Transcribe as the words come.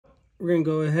We're gonna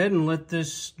go ahead and let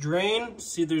this drain,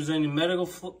 see if there's any metal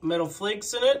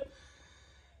flakes in it,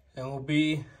 and we'll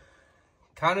be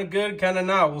kind of good, kind of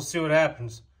not. We'll see what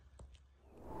happens.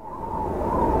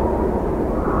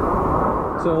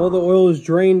 So all the oil is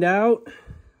drained out.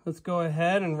 Let's go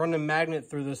ahead and run a magnet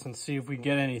through this and see if we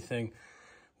get anything,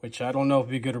 which I don't know if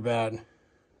it'd be good or bad.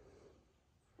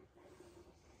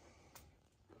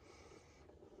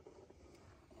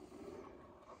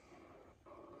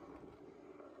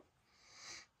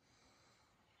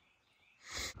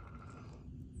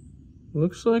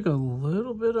 Looks like a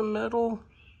little bit of metal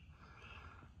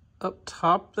up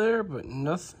top there, but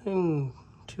nothing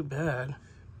too bad.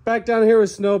 Back down here with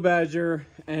Snow Badger,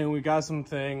 and we got some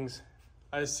things.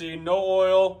 I see no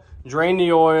oil, drain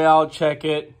the oil out, check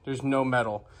it, there's no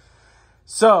metal.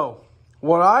 So,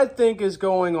 what I think is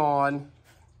going on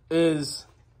is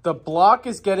the block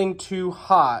is getting too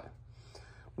hot,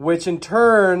 which in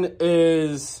turn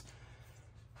is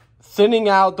thinning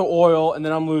out the oil, and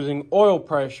then I'm losing oil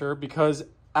pressure because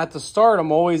at the start,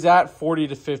 I'm always at 40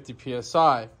 to 50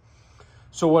 PSI.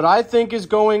 So what I think is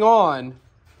going on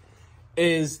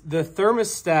is the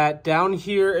thermostat down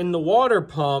here in the water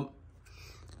pump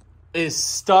is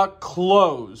stuck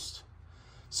closed.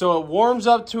 So it warms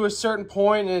up to a certain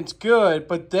point and it's good,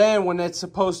 but then when it's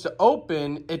supposed to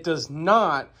open, it does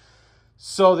not.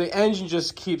 So the engine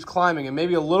just keeps climbing, and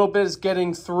maybe a little bit is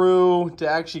getting through to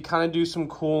actually kind of do some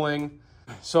cooling.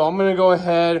 So I'm going to go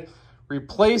ahead,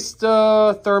 replace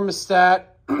the thermostat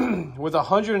with a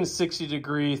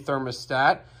 160-degree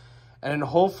thermostat, and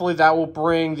hopefully that will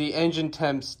bring the engine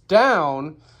temps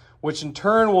down, which in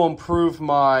turn will improve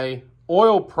my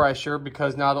oil pressure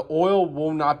because now the oil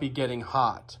will not be getting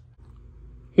hot.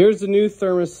 Here's the new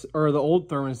the old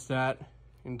thermostat. You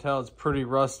can tell it's pretty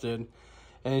rusted.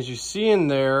 And as you see in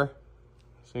there,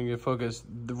 so you can focus,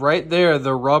 right there,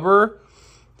 the rubber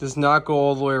does not go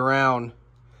all the way around.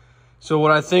 So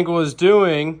what I think it was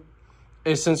doing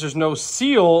is, since there's no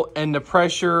seal and the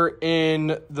pressure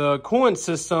in the coolant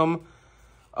system,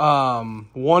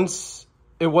 once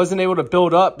it wasn't able to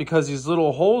build up because these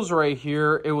little holes right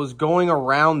here, it was going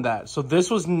around that. So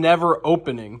this was never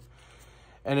opening.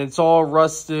 And it's all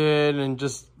rusted and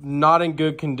just not in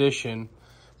good condition.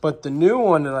 But the new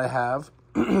one that I have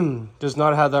does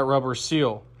not have that rubber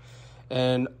seal.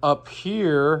 And up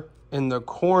here in the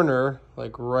corner,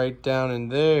 like right down in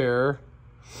there,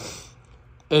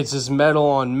 it's just metal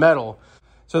on metal.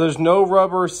 So there's no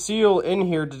rubber seal in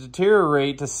here to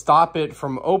deteriorate to stop it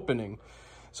from opening.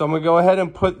 So I'm gonna go ahead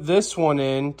and put this one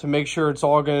in to make sure it's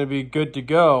all gonna be good to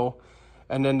go.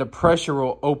 And then the pressure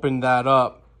will open that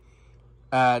up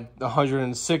at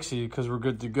 160 because we're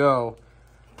good to go.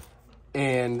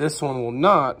 And this one will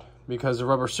not, because the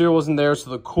rubber seal wasn't there,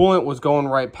 so the coolant was going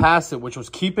right past it, which was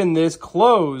keeping this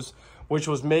closed, which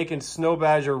was making Snow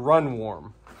Badger run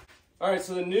warm. All right,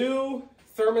 so the new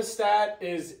thermostat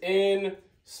is in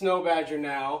Snow Badger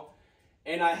now,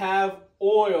 and I have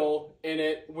oil in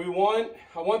it.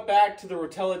 I went back to the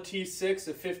Rotella T6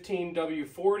 of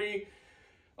 15W40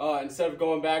 instead of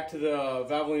going back to the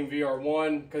Valvoline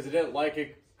VR1 because I didn't like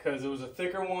it because it was a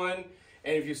thicker one.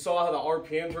 And if you saw how the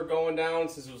RPMs were going down,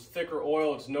 since it was thicker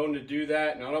oil, it's known to do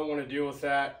that, and I don't want to deal with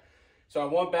that. So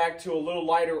I went back to a little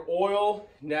lighter oil,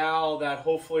 now that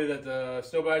hopefully that the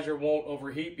Snow Badger won't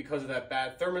overheat because of that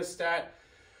bad thermostat.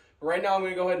 Right now I'm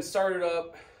going to go ahead and start it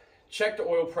up, check the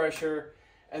oil pressure,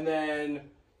 and then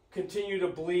continue to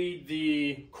bleed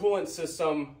the coolant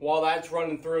system while that's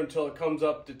running through until it comes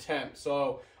up to temp.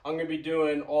 So I'm going to be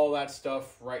doing all that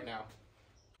stuff right now.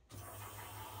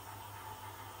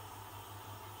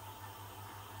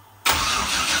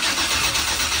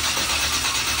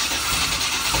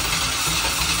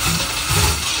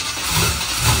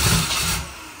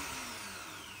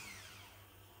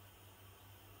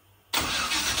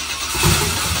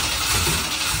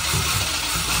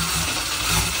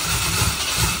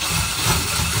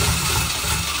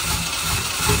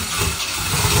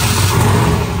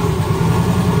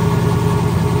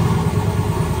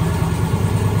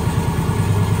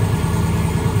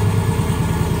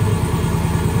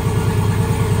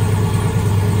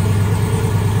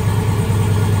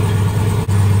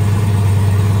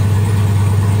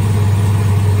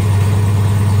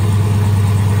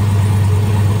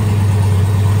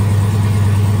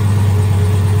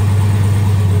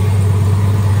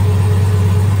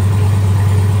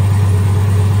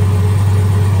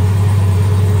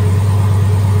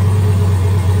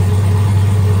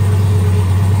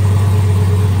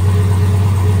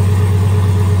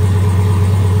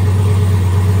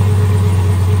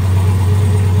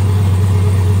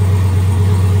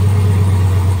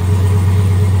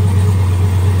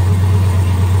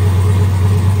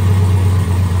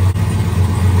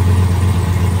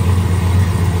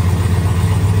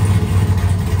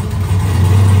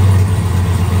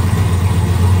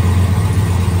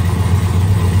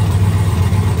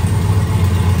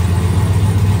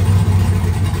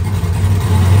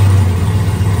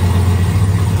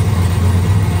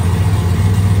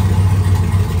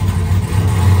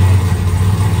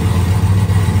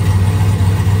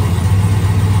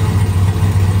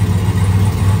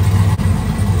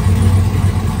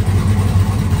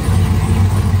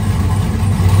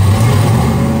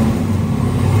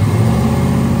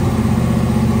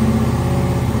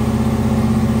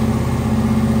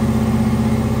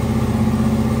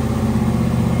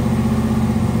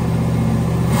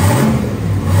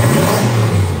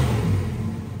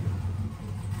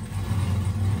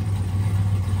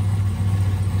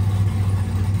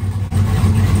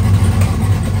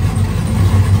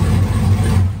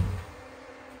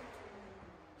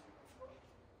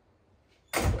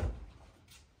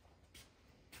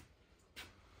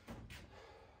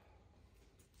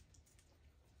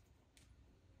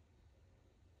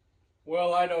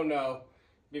 Well, I don't know,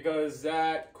 because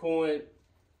that coolant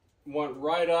went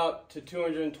right up to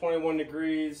 221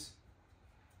 degrees.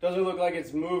 Doesn't look like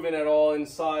it's moving at all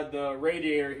inside the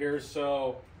radiator here,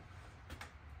 so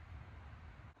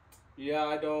yeah,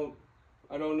 I don't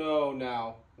know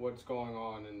now what's going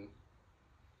on. And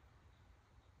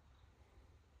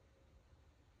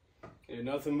yeah,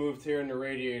 nothing moved here in the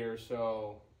radiator,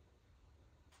 so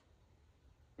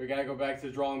we gotta go back to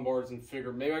the drawing boards and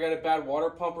figure, maybe I got a bad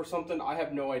water pump or something. I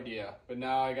have no idea, but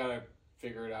now I gotta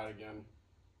figure it out again.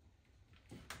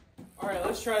 All right,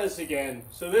 let's try this again.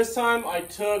 So this time I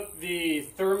took the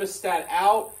thermostat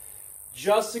out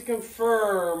just to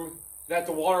confirm that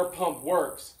the water pump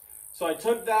works. So I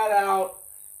took that out,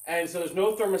 and so there's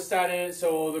no thermostat in it,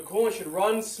 so the coolant should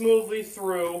run smoothly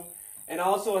through. And I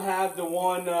also have the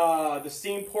one, the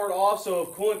steam port off, so if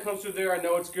coolant comes through there, I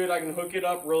know it's good. I can hook it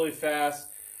up really fast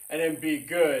and then be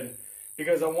good,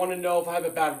 because I want to know if I have a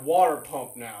bad water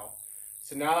pump now.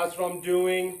 So now that's what I'm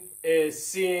doing, is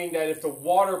seeing that if the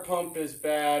water pump is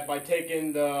bad by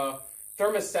taking the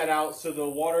thermostat out so the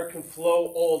water can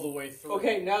flow all the way through.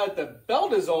 Okay, now that the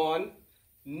belt is on,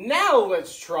 now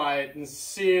let's try it and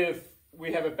see if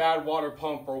we have a bad water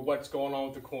pump or what's going on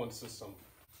with the coolant system.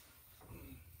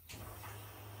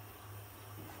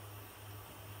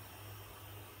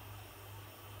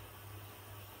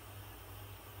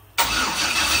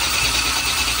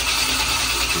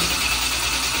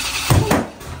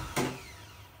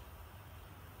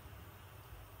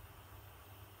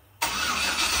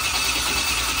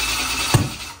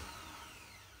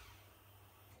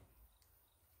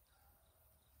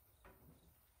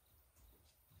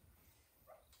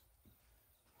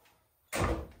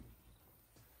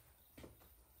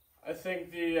 I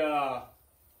think the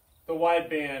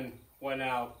wideband went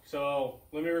out, so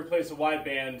let me replace the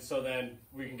wideband so then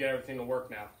we can get everything to work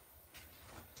now.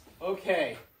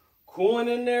 Okay,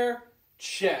 coolant in there,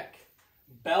 check.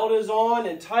 Belt is on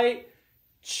and tight,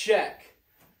 check.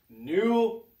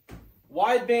 New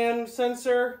wideband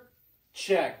sensor,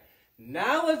 check.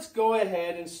 Now let's go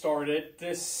ahead and start it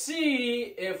to see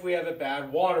if we have a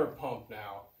bad water pump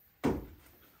now.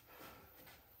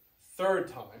 Third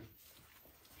time.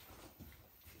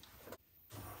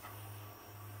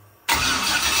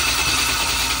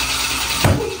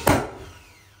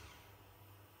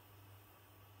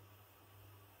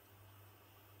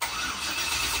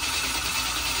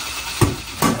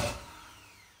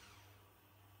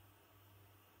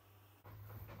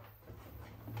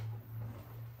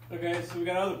 Okay, so we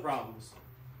got other problems.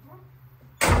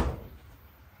 The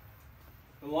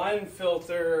line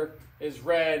filter is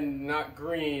red, not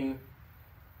green.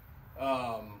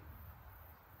 That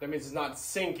means it's not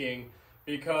syncing,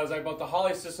 because I bought the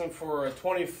Holley system for a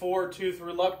 24 tooth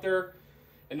reluctor,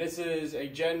 and this is a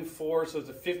Gen 4, so it's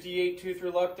a 58 tooth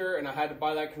reluctor, and I had to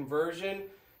buy that conversion.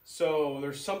 So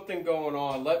there's something going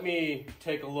on. Let me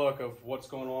take a look of what's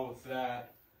going on with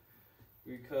that,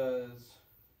 because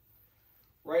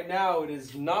right now it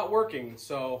is not working.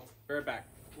 So be right back.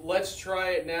 Let's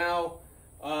try it now.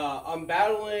 I'm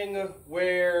battling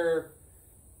where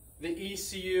the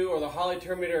ECU or the Holley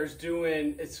terminator is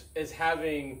doing, it's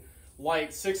having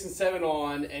light 6 and 7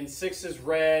 on, and 6 is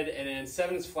red and then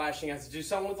 7 is flashing. I have to do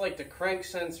something with like the crank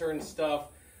sensor and stuff.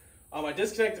 I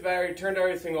disconnected the battery, turned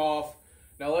everything off.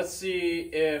 Now let's see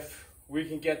if we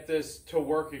can get this to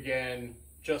work again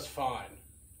just fine.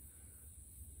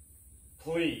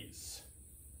 Please,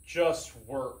 just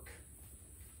work.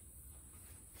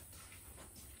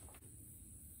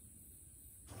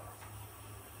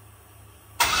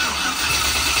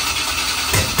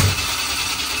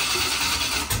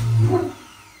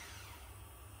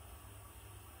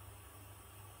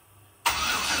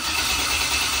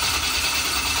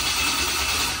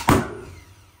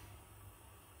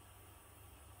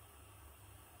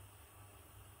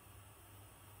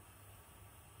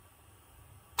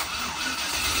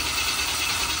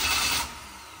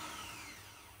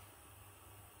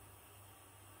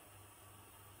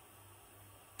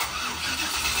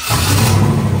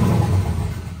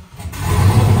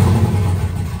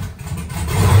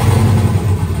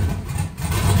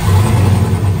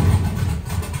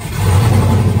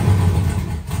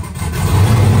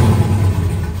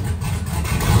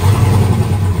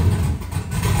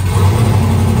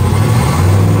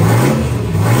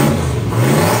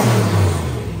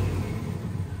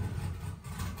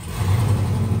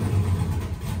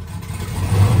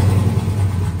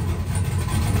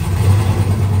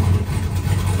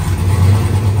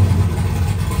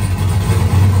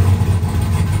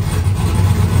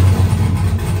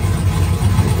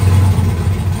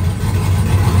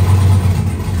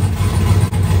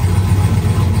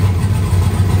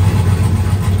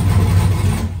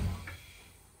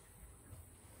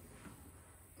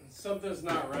 Something's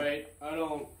not right.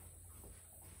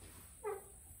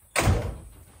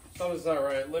 Something's not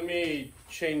right. Let me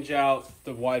change out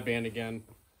the wideband again.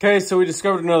 Okay, so we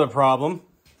discovered another problem.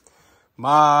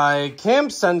 My cam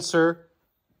sensor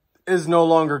is no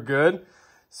longer good.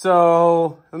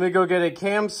 So let me go get a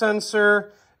cam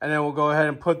sensor and then we'll go ahead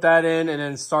and put that in and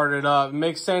then start it up. It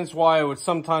makes sense why it would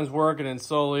sometimes work and then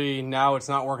slowly now it's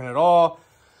not working at all.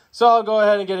 So I'll go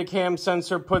ahead and get a cam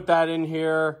sensor, put that in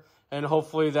here, and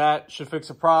hopefully that should fix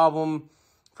the problem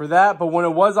for that. But when it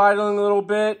was idling a little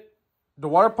bit, the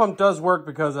water pump does work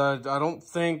because I don't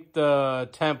think the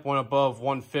temp went above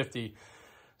 150.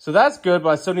 So that's good, but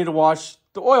I still need to wash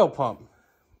the oil pump.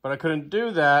 But I couldn't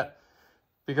do that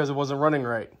because it wasn't running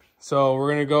right. So we're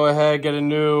going to go ahead and get a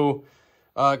new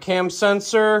cam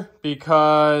sensor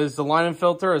because the line and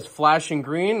filter is flashing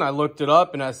green. I looked it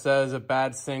up and it says a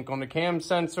bad sync on the cam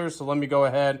sensor. So let me go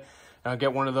ahead and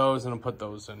get one of those and I'll put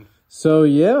those in. So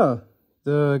yeah,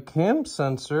 the cam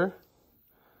sensor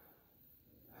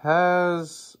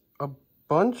has a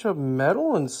bunch of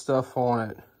metal and stuff on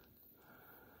it.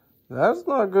 That's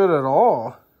not good at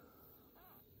all.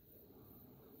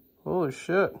 Holy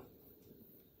shit.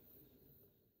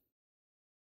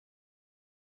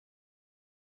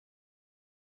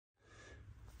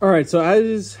 All right, so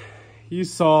as you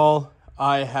saw,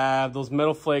 I have those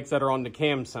metal flakes that are on the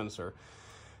cam sensor.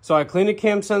 So I cleaned the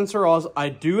cam sensor. Also, I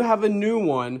do have a new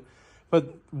one,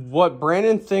 but what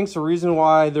Brandon thinks the reason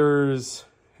why there's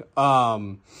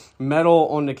metal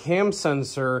on the cam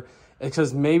sensor is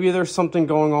because maybe there's something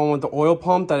going on with the oil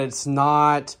pump that it's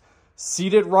not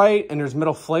seated right and there's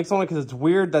metal flakes on it, because it's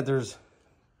weird that there's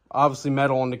obviously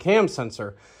metal on the cam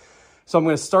sensor. So I'm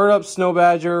going to start up Snow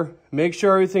Badger, make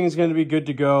sure everything's going to be good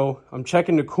to go. I'm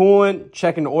checking the coolant,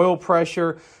 checking the oil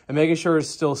pressure, and making sure it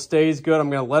still stays good. I'm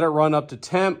going to let it run up to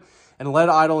temp and let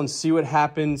it idle and see what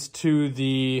happens to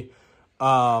the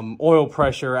oil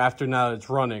pressure after now that it's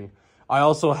running. I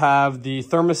also have the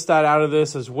thermostat out of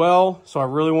this as well, so I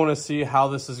really want to see how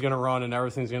this is going to run and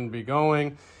everything's going to be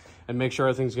going and make sure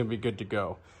everything's going to be good to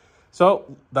go.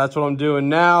 So that's what I'm doing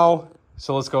now.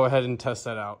 So let's go ahead and test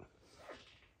that out.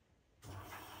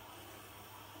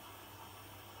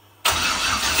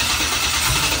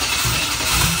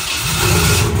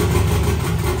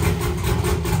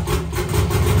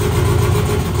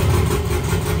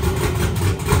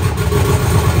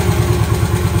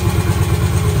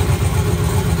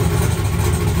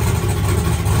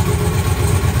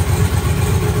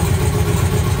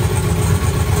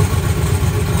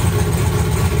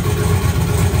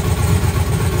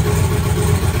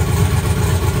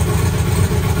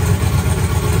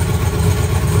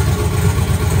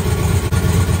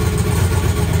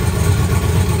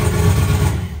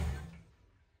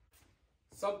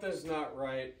 Something's not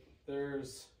right.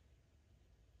 There's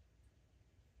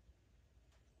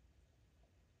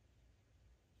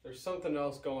something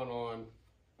else going on.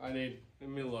 Let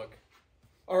me look.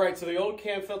 All right, so the old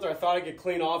cam filter, I thought I could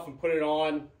clean off and put it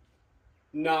on.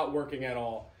 Not working at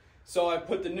all. So I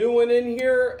put the new one in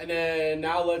here, and then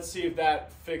now let's see if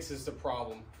that fixes the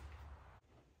problem.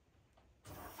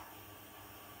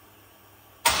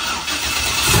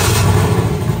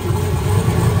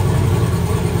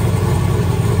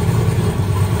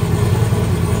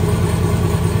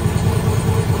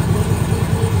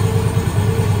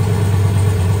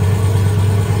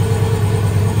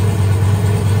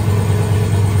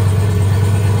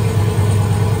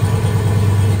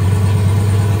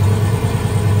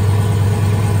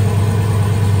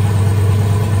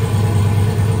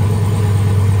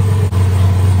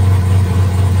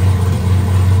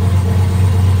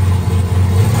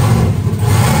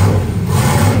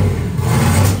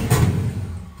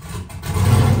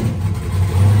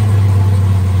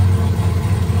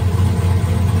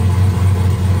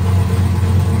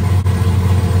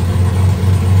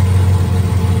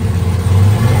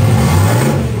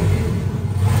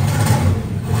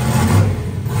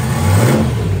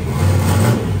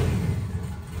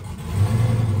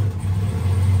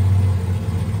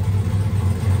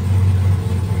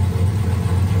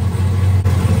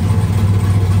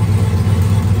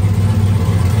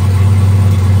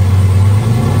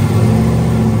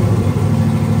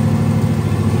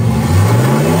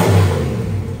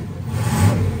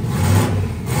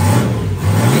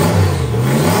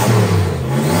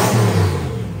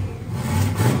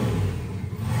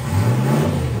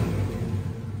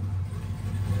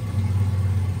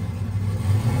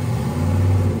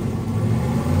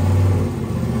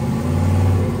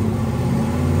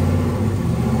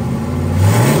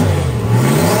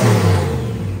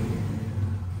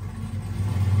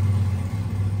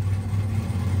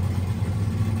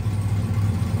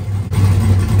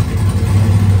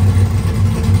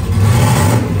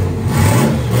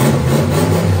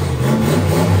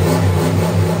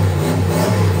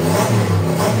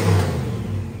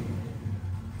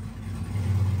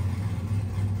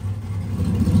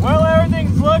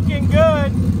 looking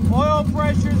good. Oil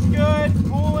pressure's good,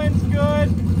 coolant's good,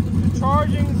 the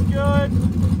charging's good.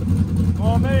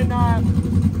 Well, maybe not.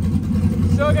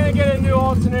 Still gonna get a new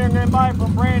alternator. I'm gonna buy it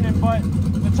from Brandon, but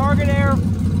the target air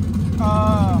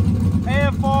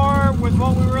AFR with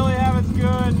what we really have is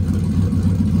good.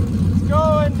 It's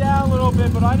going down a little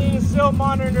bit, but I need to still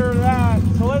monitor that.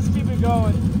 So let's keep it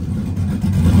going.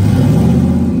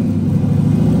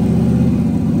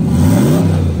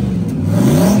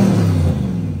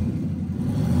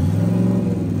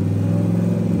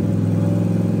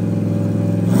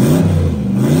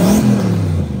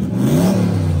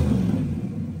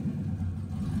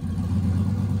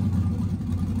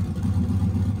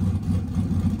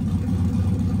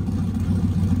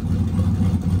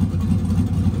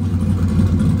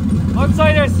 Looks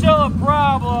like there's still a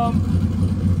problem.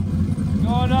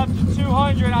 Going up to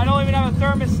 200. I don't even have a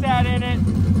thermostat in it.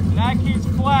 And that keeps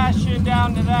flashing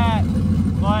down to that.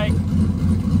 Like,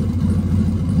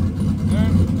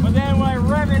 but then when I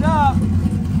rev it up,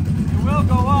 it will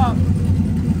go up.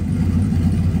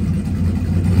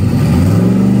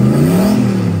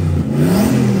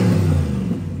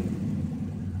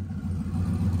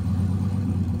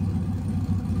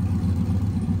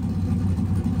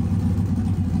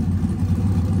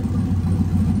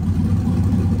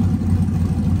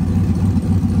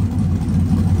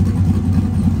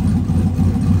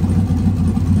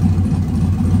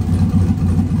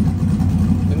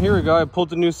 Here we go, I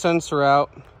pulled the new sensor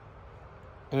out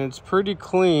and it's pretty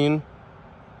clean.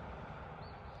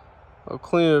 I'll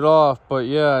clean it off, but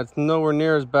yeah, it's nowhere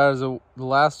near as bad as the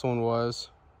last one was.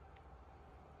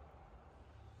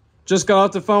 Just got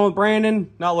off the phone with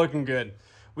Brandon, not looking good.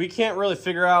 We can't really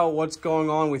figure out what's going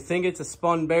on. We think it's a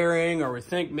spun bearing, or we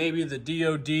think maybe the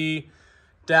DOD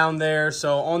down there.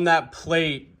 So on that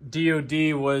plate,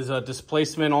 DOD was a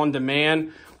displacement on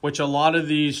demand, which a lot of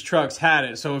these trucks had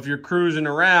it. So if you're cruising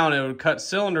around, it would cut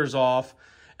cylinders off.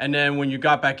 And then when you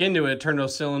got back into it, turn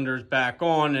those cylinders back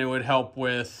on, and it would help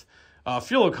with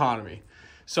fuel economy.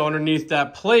 So underneath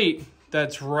that plate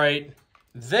that's right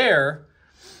there,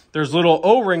 there's little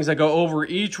O-rings that go over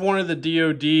each one of the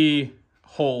DOD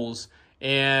holes.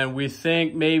 And we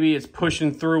think maybe it's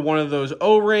pushing through one of those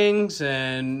O-rings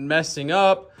and messing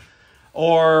up.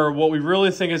 Or what we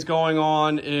really think is going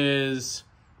on is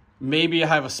maybe I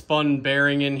have a spun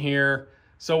bearing in here.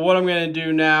 So what I'm gonna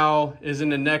do now is in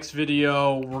the next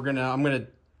video, I'm gonna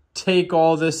take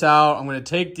all this out. I'm gonna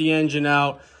take the engine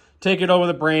out, take it over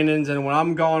to Brandon's, and when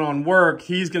I'm going on work,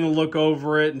 he's gonna look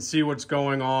over it and see what's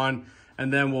going on,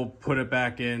 and then we'll put it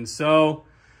back in. So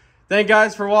thank you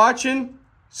guys for watching.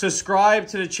 Subscribe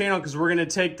to the channel because we're gonna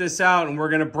take this out and we're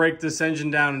gonna break this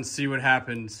engine down and see what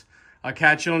happens. I'll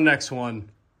catch you on the next one.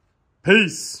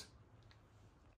 Peace.